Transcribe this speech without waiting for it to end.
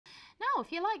Now,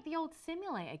 if you like the old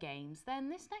simulator games, then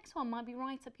this next one might be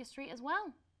right up your street as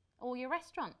well. Or your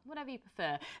restaurant, whatever you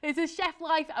prefer. This is Chef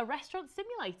Life, a restaurant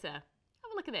simulator.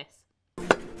 Have a look at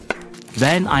this.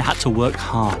 Then I had to work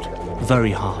hard,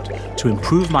 very hard, to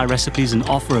improve my recipes and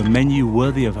offer a menu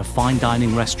worthy of a fine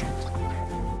dining restaurant.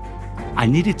 I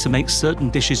needed to make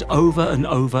certain dishes over and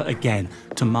over again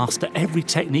to master every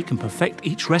technique and perfect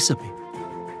each recipe.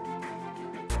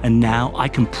 And now I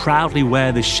can proudly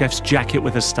wear this chef's jacket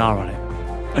with a star on it.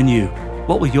 And you,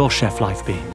 what will your chef life be?